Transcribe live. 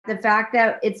the fact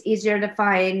that it's easier to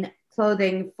find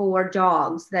clothing for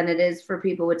dogs than it is for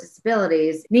people with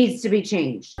disabilities needs to be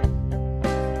changed.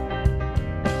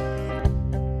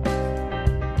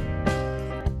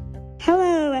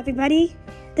 Hello, everybody.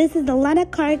 This is Elena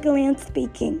Cargalan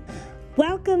speaking.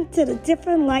 Welcome to the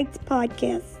Different Lights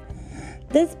podcast.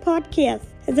 This podcast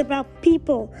is about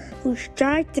people who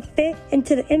strive to fit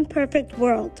into the imperfect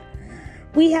world.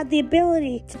 We have the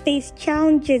ability to face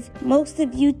challenges most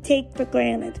of you take for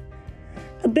granted.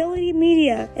 Ability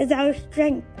Media is our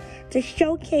strength to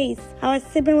showcase our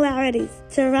similarities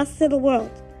to the rest of the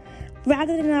world,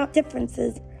 rather than our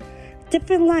differences.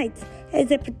 Different Lights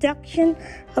is a production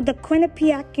of the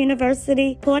Quinnipiac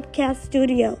University Podcast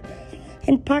Studio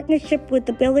in partnership with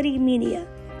Ability Media.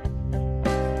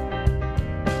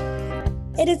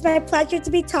 It is my pleasure to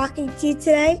be talking to you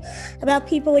today about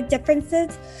people with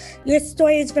differences. Your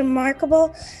story is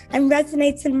remarkable and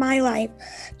resonates in my life.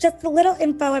 Just a little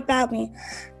info about me.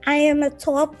 I am a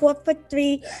tall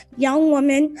 4'3" young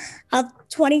woman of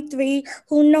 23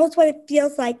 who knows what it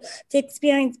feels like to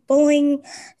experience bullying,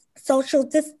 social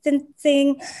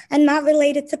distancing, and not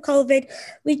related to COVID,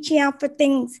 reaching out for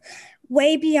things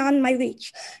way beyond my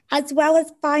reach, as well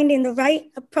as finding the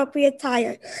right appropriate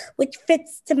attire, which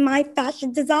fits to my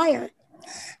fashion desire.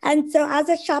 And so as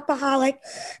a shopaholic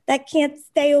that can't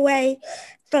stay away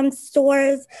from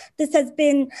stores, this has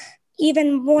been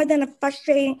even more than a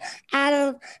frustrating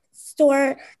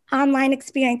out-of-store online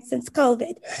experience since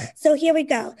COVID. So here we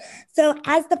go. So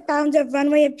as the founder of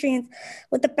Runway of Dreams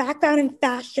with a background in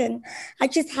fashion, I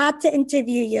just had to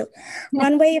interview you.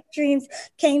 Runway of Dreams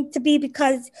came to be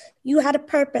because you had a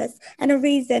purpose and a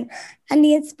reason and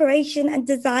the inspiration and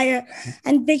desire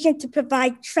and vision to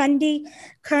provide trendy,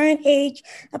 current age,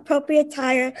 appropriate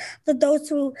attire for those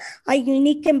who are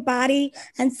unique in body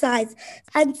and size.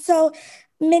 And so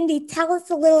Mindy, tell us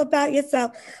a little about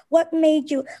yourself. What made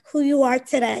you who you are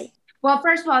today? Well,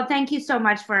 first of all, thank you so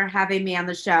much for having me on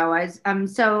the show. I'm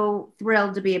so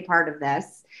thrilled to be a part of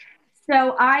this.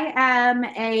 So I am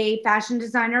a fashion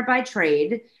designer by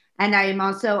trade, and I am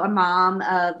also a mom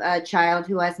of a child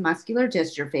who has muscular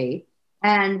dystrophy.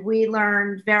 And we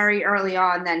learned very early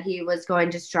on that he was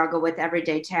going to struggle with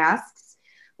everyday tasks,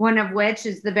 one of which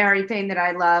is the very thing that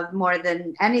I love more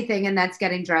than anything, and that's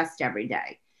getting dressed every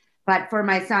day. But for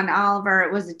my son, Oliver,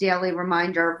 it was a daily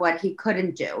reminder of what he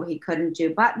couldn't do. He couldn't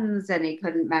do buttons, and he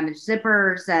couldn't manage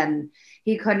zippers, and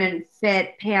he couldn't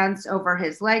fit pants over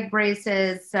his leg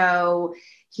braces. So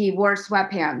he wore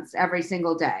sweatpants every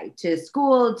single day to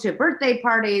school, to birthday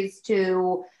parties,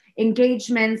 to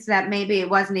engagements that maybe it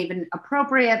wasn't even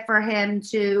appropriate for him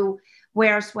to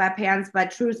wear sweatpants. But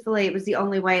truthfully, it was the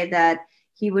only way that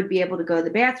he would be able to go to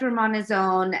the bathroom on his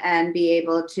own and be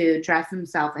able to dress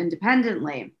himself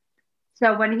independently.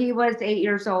 So when he was 8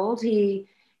 years old, he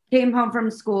came home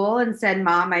from school and said,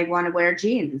 "Mom, I want to wear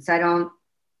jeans. I don't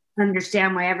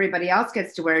understand why everybody else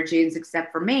gets to wear jeans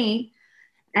except for me."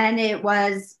 And it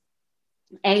was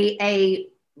a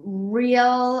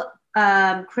real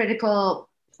critical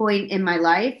point in my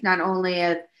life, not only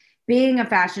of being a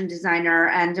fashion designer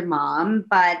and a mom,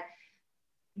 but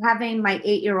having my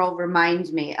 8-year-old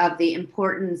remind me of the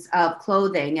importance of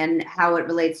clothing and how it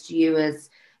relates to you as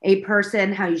a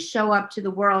person, how you show up to the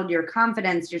world, your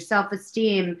confidence, your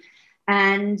self-esteem.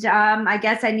 And I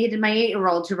guess I needed my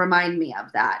 8-year-old to remind me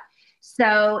of that.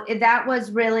 So that was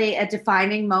really a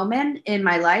defining moment in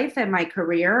my life and my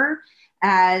career,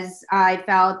 as I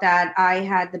felt that I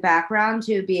had the background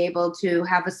to be able to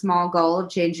have a small goal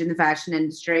of changing the fashion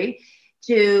industry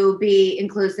to be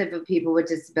inclusive of people with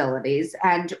disabilities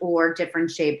and or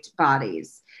different shaped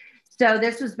bodies. So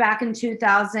this was back in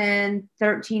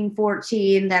 2013,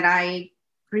 14 that I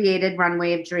created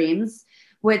Runway of Dreams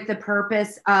with the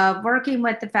purpose of working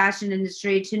with the fashion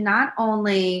industry to not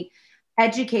only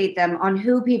educate them on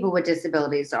who people with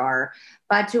disabilities are,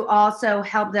 but to also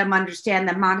help them understand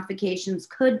that modifications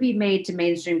could be made to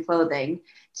mainstream clothing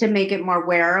to make it more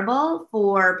wearable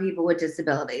for people with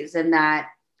disabilities, and that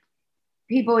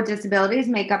people with disabilities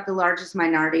make up the largest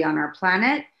minority on our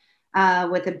planet.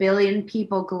 With 1 billion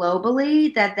people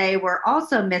globally, that they were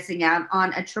also missing out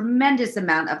on a tremendous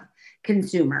amount of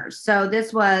consumers. So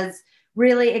this was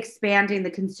really expanding the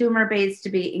consumer base to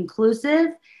be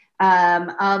inclusive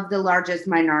of the largest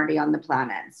minority on the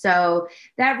planet. So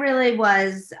that really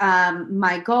was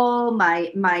my goal,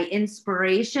 my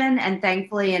inspiration. And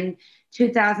thankfully in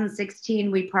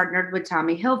 2016, we partnered with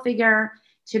Tommy Hilfiger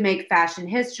to make fashion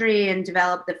history and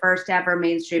develop the first ever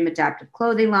mainstream adaptive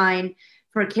clothing line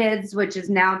for kids, which is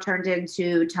now turned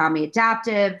into Tommy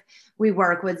Adaptive. We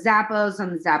work with Zappos on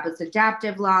the Zappos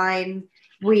Adaptive line.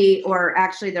 Or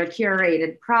actually their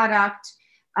curated product.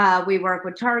 We work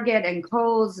with Target and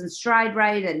Kohl's and Stride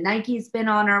Rite, and Nike's been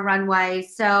on our runway.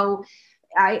 So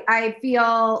I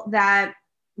feel that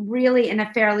really in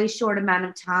a fairly short amount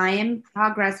of time,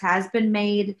 progress has been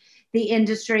made. The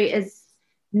industry is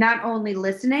not only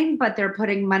listening, but they're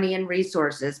putting money and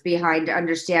resources behind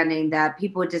understanding that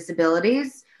people with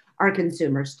disabilities are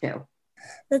consumers too.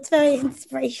 That's very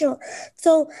inspirational.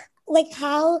 So, like,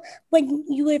 how, when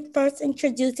you were first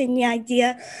introducing the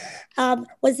idea,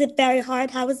 was it very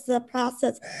hard? How was the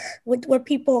process? Were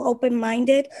people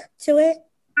open-minded to it?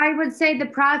 I would say the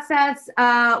process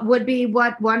would be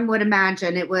what one would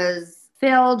imagine. It was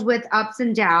filled with ups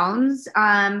and downs.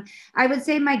 I would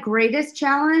say my greatest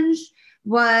challenge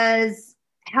was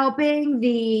helping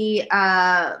the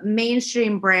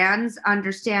mainstream brands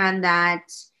understand that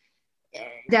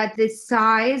the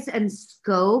size and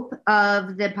scope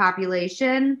of the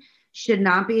population should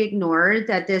not be ignored,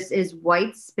 that this is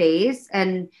white space,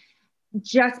 and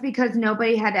just because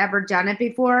nobody had ever done it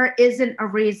before isn't a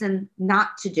reason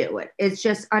not to do it. It's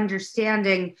just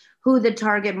understanding who the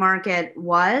target market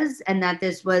was and that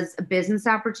this was a business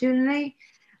opportunity.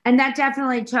 And that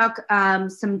definitely took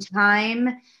some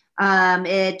time.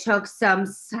 It took some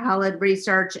solid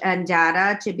research and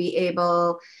data to be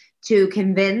able to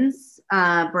convince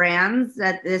brands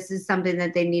that this is something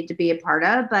that they need to be a part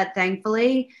of. But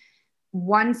thankfully,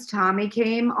 once Tommy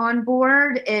came on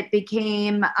board, it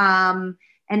became an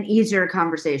easier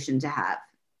conversation to have.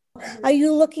 Are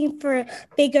you looking for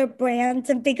bigger brands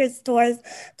and bigger stores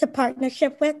to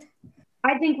partnership with?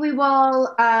 I think we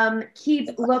will keep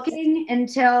looking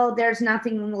until there's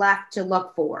nothing left to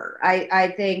look for.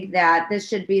 I think that this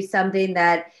should be something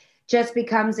that just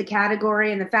becomes a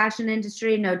category in the fashion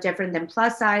industry, no different than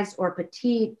plus size or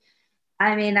petite.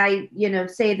 I mean, I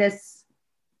say this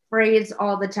phrase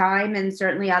all the time, and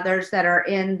certainly others that are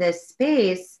in this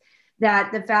space,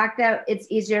 that the fact that it's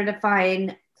easier to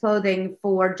find clothing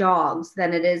for dogs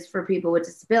than it is for people with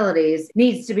disabilities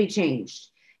needs to be changed.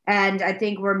 And I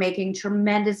think we're making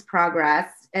tremendous progress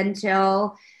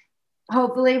until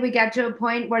hopefully we get to a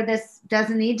point where this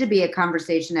doesn't need to be a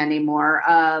conversation anymore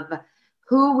of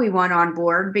who we want on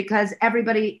board, because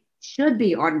everybody should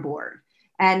be on board,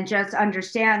 and just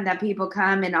understand that people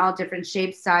come in all different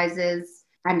shapes, sizes,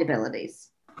 and abilities.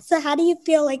 So how do you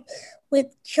feel like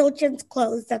with children's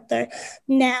clothes that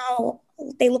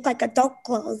they look like adult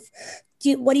clothes?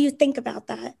 What do you think about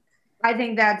that? I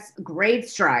think that's great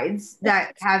strides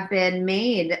that have been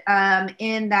made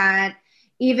in that.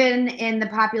 Even in the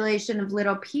population of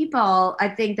little people, I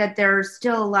think that there's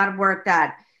still a lot of work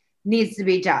that needs to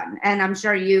be done. And I'm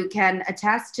sure you can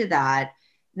attest to that,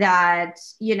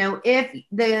 if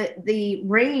the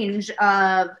range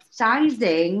of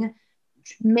sizing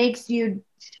makes you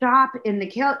shop in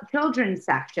the children's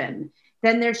section,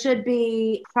 then there should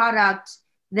be product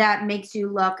that makes you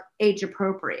look age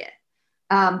appropriate,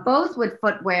 both with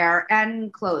footwear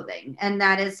and clothing. And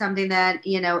that is something that,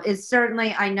 is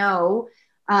certainly, I know,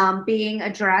 being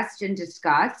addressed and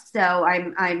discussed. So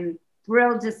I'm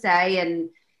thrilled to say, and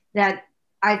that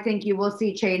I think you will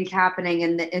see change happening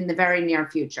in the very near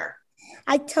future.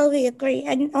 I totally agree.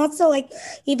 And also,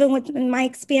 even in my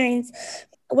experience,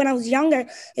 when I was younger,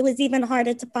 it was even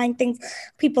harder to find things.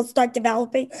 People start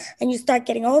developing and you start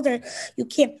getting older. You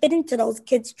can't fit into those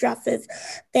kids' dresses.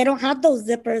 They don't have those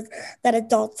zippers that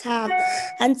adults have.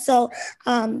 And so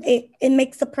it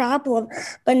makes a problem.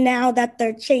 But now that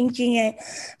they're changing it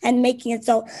and making it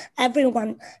so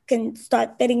everyone can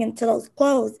start fitting into those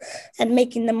clothes and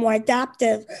making them more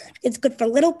adaptive, it's good for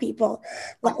little people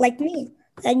like me.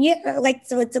 And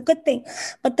so it's a good thing.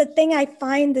 But the thing I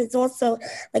find is also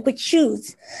with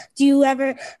shoes. Do you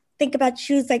ever think about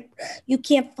shoes? You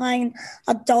can't find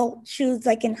adult shoes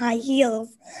in high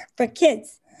heels for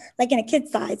kids, in a kid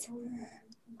size.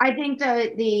 I think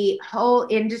the whole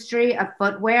industry of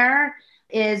footwear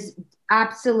is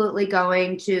absolutely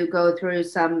going to go through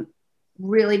some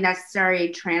really necessary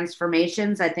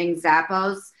transformations. I think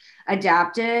Zappos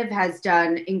Adaptive has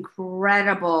done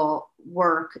incredible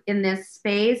work in this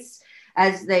space,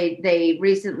 as they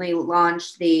recently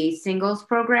launched the singles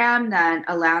program that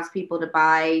allows people to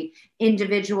buy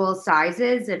individual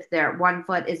sizes if their one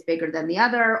foot is bigger than the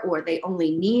other, or they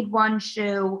only need one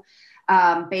shoe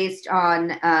based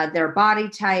on their body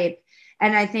type.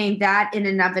 And I think that in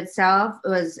and of itself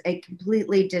was a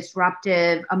completely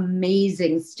disruptive,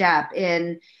 amazing step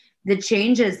in the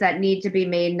changes that need to be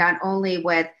made, not only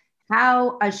with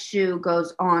how a shoe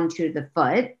goes onto the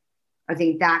foot. I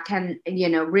think that can,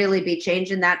 really be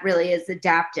changed, and that really is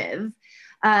adaptive.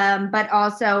 But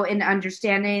also in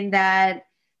understanding that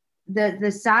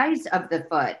the size of the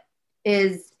foot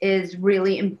is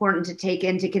really important to take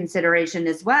into consideration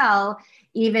as well,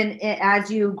 even as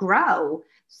you grow.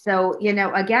 So,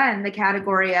 again, the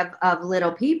category of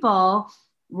little people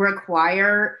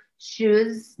require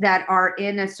shoes that are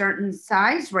in a certain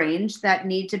size range that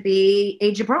need to be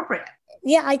age appropriate.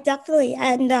 Yeah, I definitely.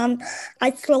 And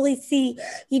I slowly see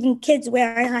even kids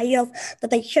wearing high heels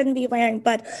that they shouldn't be wearing,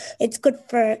 but it's good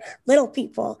for little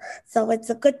people. So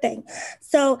it's a good thing.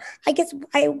 So I guess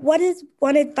what is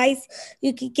one advice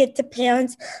you could give to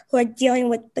parents who are dealing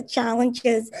with the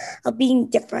challenges of being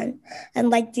different and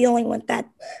like dealing with that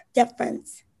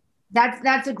difference?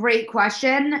 That's a great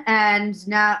question. And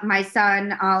now my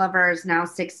son Oliver is now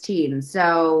 16.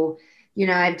 So,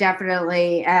 I've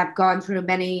definitely have gone through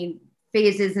many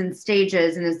phases and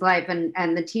stages in his life,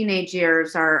 and the teenage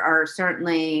years are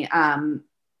certainly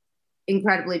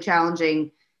incredibly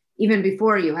challenging even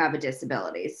before you have a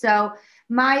disability. So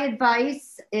my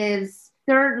advice is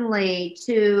certainly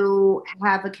to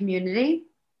have a community,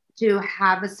 to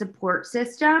have a support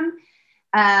system,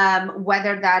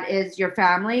 whether that is your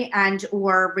family and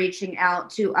or reaching out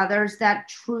to others that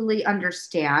truly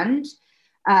understand.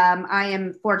 I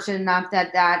am fortunate enough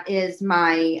that is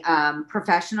my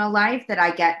professional life, that I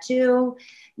get to,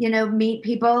 meet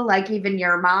people like even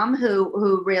your mom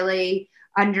who really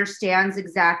understands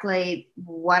exactly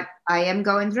what I am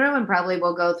going through and probably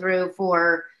will go through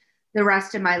for the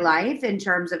rest of my life in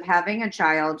terms of having a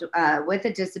child with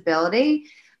a disability.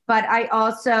 But I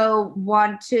also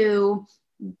want to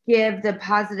give the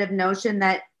positive notion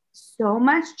that so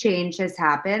much change has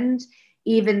happened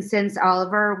even since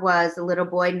Oliver was a little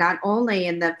boy, not only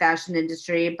in the fashion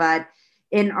industry, but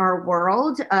in our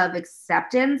world of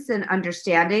acceptance and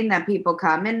understanding that people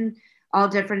come in all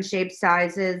different shapes,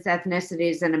 sizes,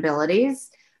 ethnicities, and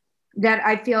abilities, that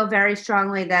I feel very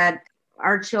strongly that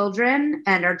our children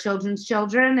and our children's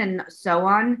children and so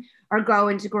on are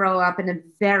going to grow up in a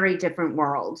very different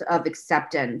world of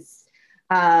acceptance,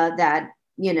 that,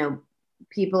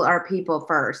 people are people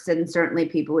first, and certainly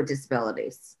people with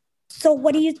disabilities. So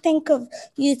what do you think of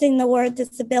using the word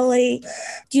disability?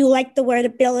 Do you like the word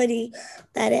ability,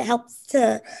 that it helps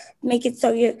to make it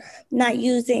so you're not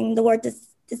using the word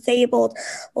disabled,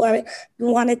 or you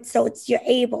want it so it's you're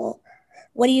able?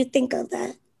 What do you think of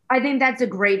that? I think that's a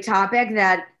great topic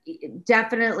that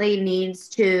definitely needs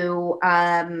to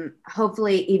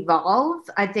hopefully evolve.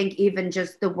 I think even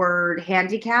just the word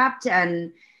handicapped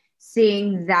and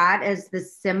seeing that as the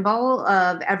symbol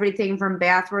of everything from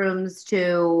bathrooms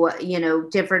to,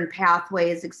 different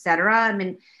pathways, et cetera. I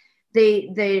mean,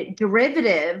 the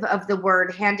derivative of the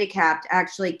word handicapped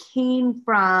actually came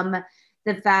from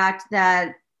the fact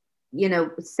that,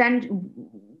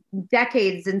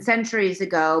 decades and centuries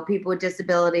ago, people with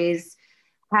disabilities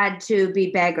had to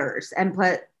be beggars and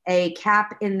put a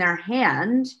cap in their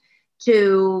hand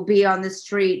to be on the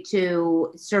street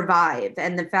to survive.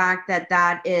 And the fact that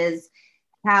that is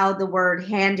how the word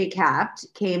handicapped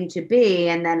came to be,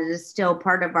 and that it is still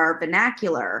part of our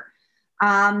vernacular,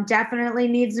 definitely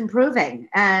needs improving.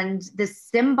 And the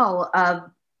symbol of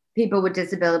people with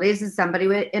disabilities is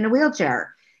somebody in a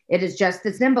wheelchair. It is just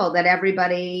the symbol that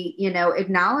everybody,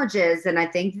 acknowledges. And I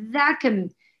think that can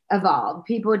evolve.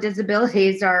 People with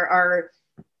disabilities are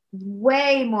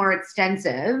way more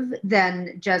extensive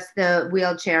than just the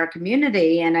wheelchair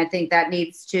community. And I think that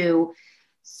needs to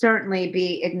certainly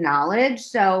be acknowledged.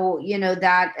 So,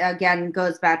 that again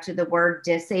goes back to the word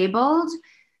disabled.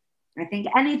 I think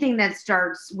anything that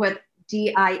starts with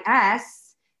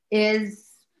DIS is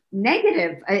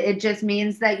negative. It just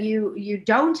means that you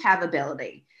don't have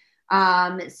ability.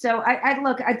 So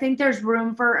I think there's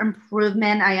room for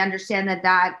improvement. I understand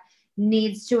that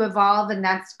needs to evolve, and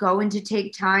that's going to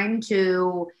take time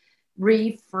to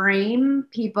reframe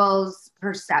people's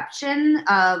perception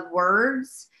of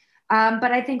words.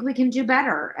 But I think we can do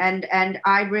better. And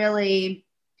I really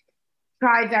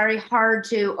try very hard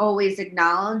to always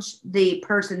acknowledge the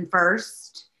person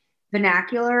first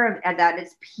vernacular of that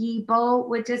it's people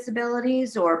with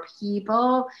disabilities or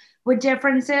people with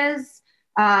differences.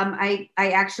 I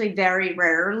actually very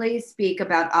rarely speak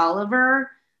about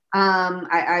Oliver.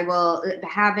 I will,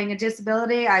 having a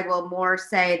disability, I will more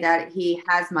say that he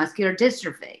has muscular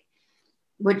dystrophy,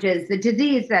 which is the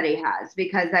disease that he has,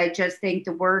 because I just think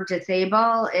the word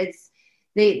disable, it's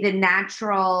the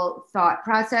natural thought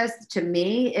process to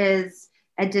me is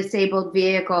a disabled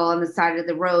vehicle on the side of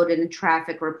the road in a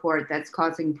traffic report that's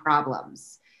causing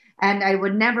problems. And I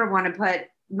would never want to put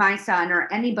my son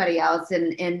or anybody else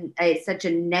in such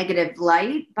a negative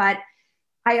light, but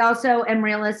I also am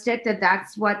realistic that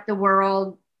that's what the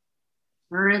world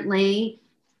currently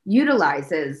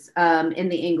utilizes in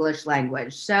the English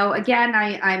language. So again,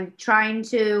 I'm trying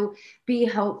to be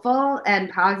hopeful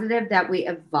and positive that we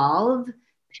evolve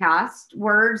past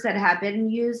words that have been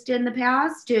used in the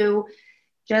past to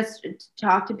just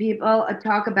talk to people,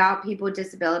 talk about people with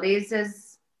disabilities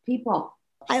as people.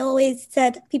 I always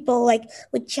said people like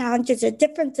with challenges or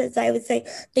differences, I would say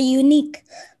they're unique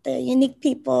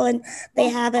people, and they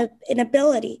have an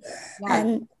ability. Yeah.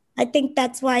 And I think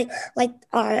that's why like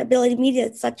our Ability Media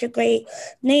is such a great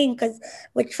name, because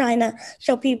we're trying to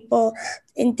show people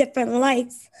in different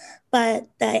lights, but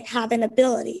that have an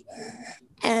ability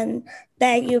and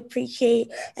that you appreciate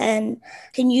and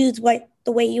can use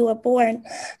the way you were born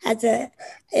as an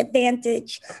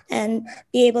advantage and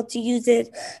be able to use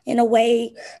it in a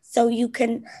way so you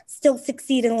can still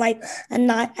succeed in life and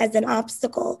not as an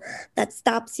obstacle that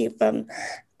stops you from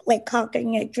like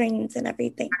conquering your dreams and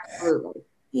everything. Absolutely.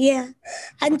 Yeah.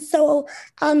 And so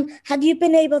have you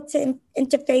been able to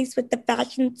interface with the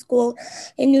fashion school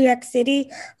in New York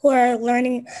City who are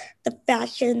learning the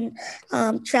fashion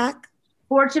track?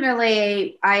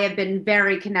 Fortunately, I have been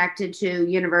very connected to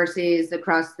universities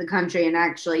across the country and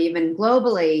actually even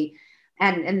globally,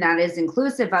 and that is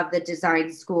inclusive of the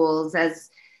design schools, as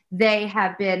they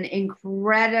have been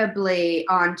incredibly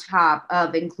on top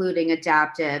of including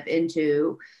adaptive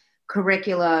into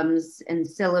curriculums and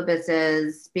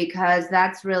syllabuses, because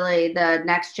that's really the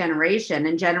next generation,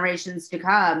 and generations to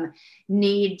come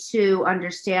need to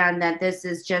understand that this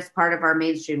is just part of our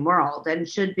mainstream world and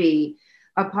should be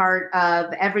a part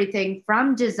of everything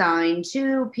from design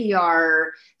to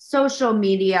PR, social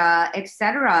media,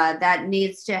 etc., that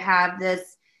needs to have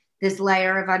this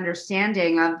layer of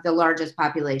understanding of the largest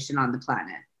population on the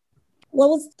planet. What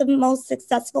was the most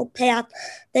successful path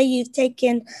that you've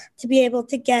taken to be able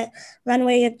to get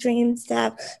Runway of Dreams to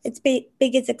have its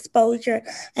biggest exposure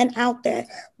and out there?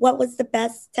 What was the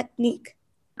best technique?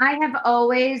 I have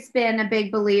always been a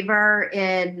big believer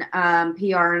in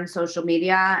PR and social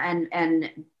media, and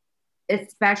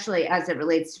especially as it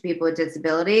relates to people with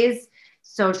disabilities,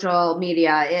 social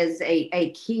media is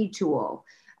a key tool.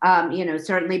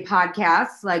 Certainly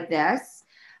podcasts like this.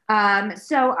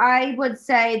 So I would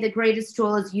say the greatest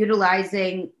tool is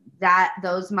utilizing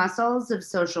those muscles of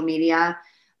social media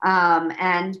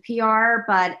and PR,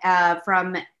 but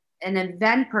from an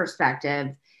event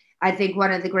perspective, I think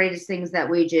one of the greatest things that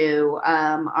we do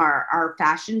are our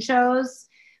fashion shows.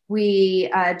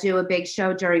 We do a big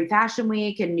show during Fashion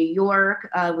Week in New York.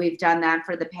 We've done that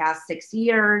for the past 6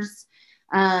 years.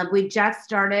 We just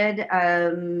started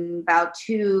about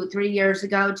 2-3 years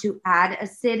ago to add a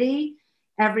city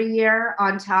every year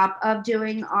on top of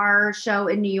doing our show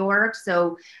in New York.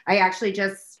 So I actually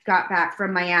just got back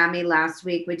from Miami last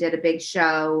week. We did a big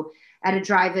show at a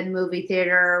drive-in movie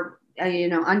theater,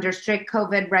 under strict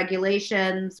COVID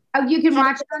regulations. Oh, you can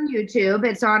watch it on YouTube.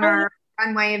 It's on our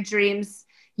Runway of Dreams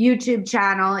YouTube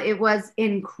channel. It was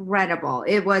incredible.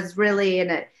 It was really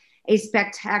a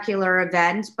spectacular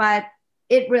event, but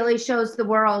it really shows the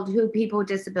world who people with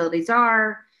disabilities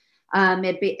are.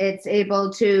 It's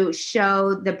able to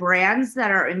show the brands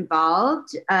that are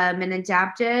involved in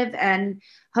adaptive, and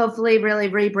hopefully really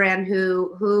rebrand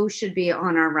who should be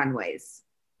on our runways.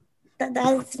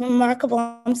 That's remarkable.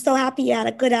 I'm so happy you had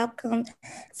a good outcome.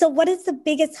 So what is the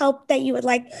biggest hope that you would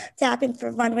like to happen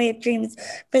for Runway of Dreams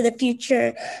for the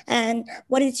future? And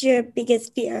what is your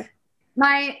biggest fear?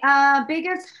 My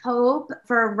biggest hope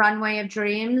for Runway of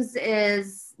Dreams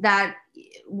is that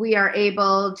we are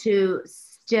able to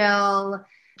still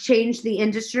change the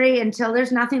industry until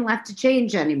there's nothing left to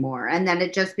change anymore. And then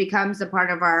it just becomes a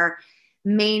part of our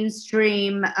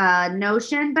mainstream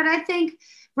notion. But I think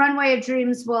Runway of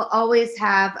Dreams will always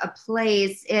have a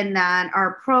place in that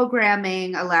our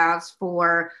programming allows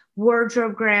for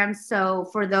wardrobe grants. So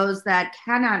for those that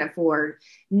cannot afford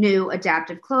new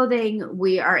adaptive clothing,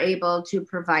 we are able to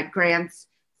provide grants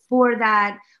for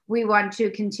that. We want to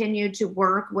continue to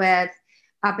work with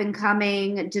up and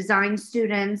coming design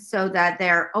students so that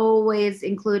they're always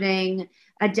including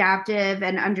adaptive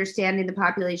and understanding the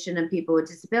population of people with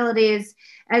disabilities,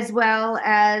 as well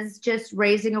as just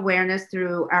raising awareness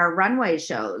through our runway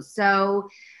shows. So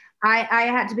I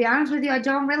had to be honest with you, I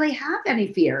don't really have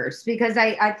any fears, because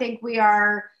I think we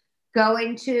are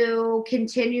going to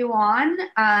continue on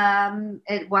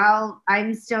while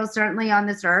I'm still certainly on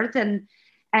this earth,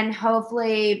 and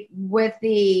hopefully with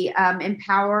the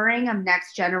empowering of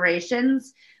next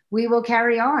generations, we will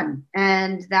carry on.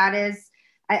 And that is,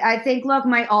 I think, look,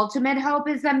 my ultimate hope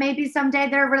is that maybe someday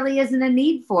there really isn't a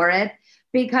need for it,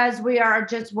 because we are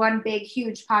just one big,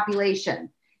 huge population.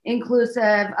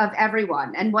 inclusive of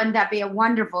everyone. And wouldn't that be a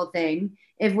wonderful thing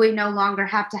if we no longer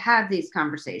have to have these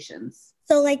conversations?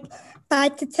 So like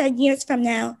 5 to 10 years from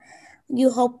now, you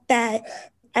hope that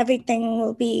everything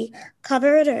will be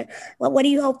covered, or what do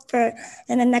you hope for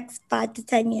in the next 5 to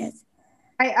 10 years?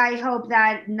 I hope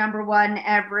that, number one,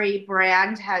 every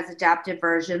brand has adaptive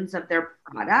versions of their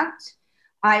product.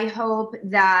 I hope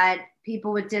that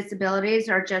people with disabilities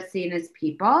are just seen as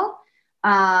people,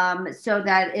 so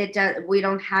that we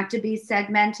don't have to be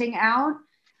segmenting out.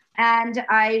 And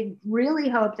I really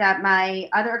hope that my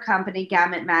other company,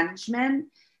 Gamut Management,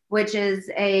 which is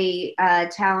a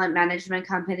talent management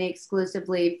company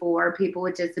exclusively for people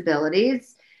with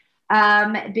disabilities,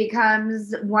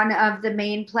 becomes one of the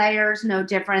main players, no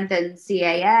different than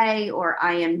CAA or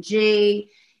IMG,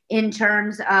 in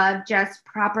terms of just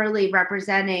properly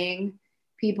representing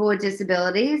people with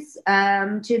disabilities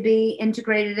to be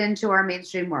integrated into our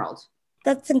mainstream world.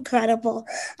 That's incredible.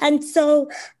 And so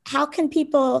how can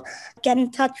people get in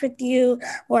touch with you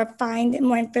or find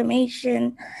more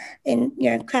information in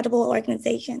your incredible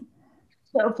organization?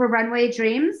 So for Runway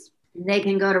Dreams, they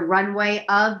can go to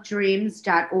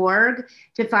runwayofdreams.org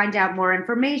to find out more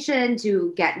information,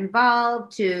 to get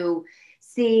involved, to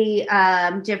see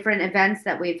different events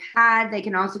that we've had. They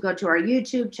can also go to our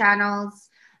YouTube channels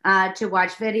to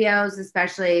watch videos,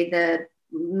 especially the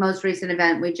most recent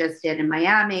event we just did in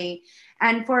Miami.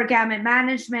 And for Gamut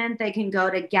Management, they can go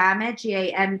to Gamut,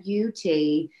 Gamut,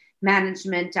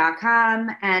 management.com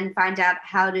and find out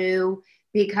how to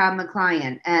become a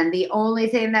client. And the only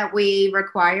thing that we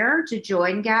require to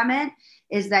join Gamut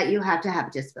is that you have to have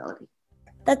a disability.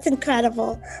 That's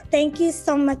incredible. Thank you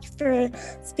so much for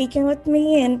speaking with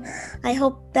me, and I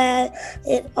hope that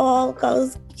it all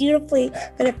goes beautifully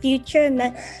for the future and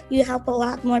that you help a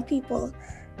lot more people.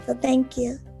 So thank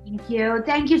you. Thank you.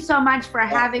 Thank you so much for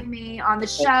having me on the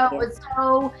show. It was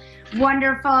so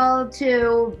wonderful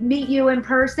to meet you in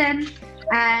person,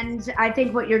 and I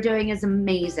think what you're doing is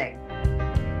amazing.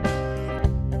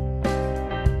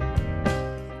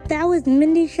 That was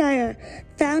Mindy Shire,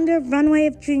 founder of Runway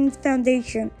of Dreams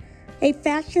Foundation, a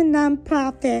fashion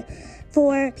nonprofit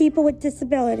for people with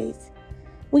disabilities.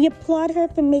 We applaud her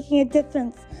for making a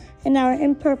difference in our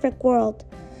imperfect world.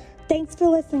 Thanks for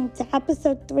listening to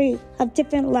episode 3 of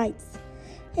Different Lights,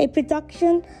 a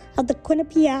production of the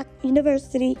Quinnipiac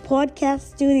University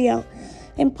Podcast Studio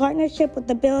in partnership with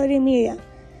Ability Media.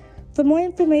 For more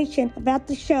information about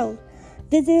the show,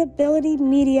 visit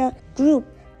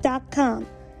abilitymediagroup.com.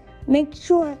 Make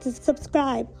sure to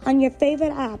subscribe on your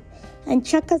favorite app and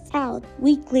check us out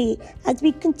weekly as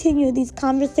we continue these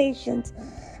conversations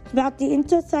about the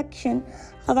intersection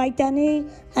of identity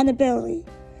and ability.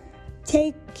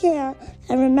 Take care,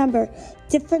 and remember,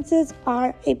 differences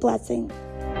are a blessing.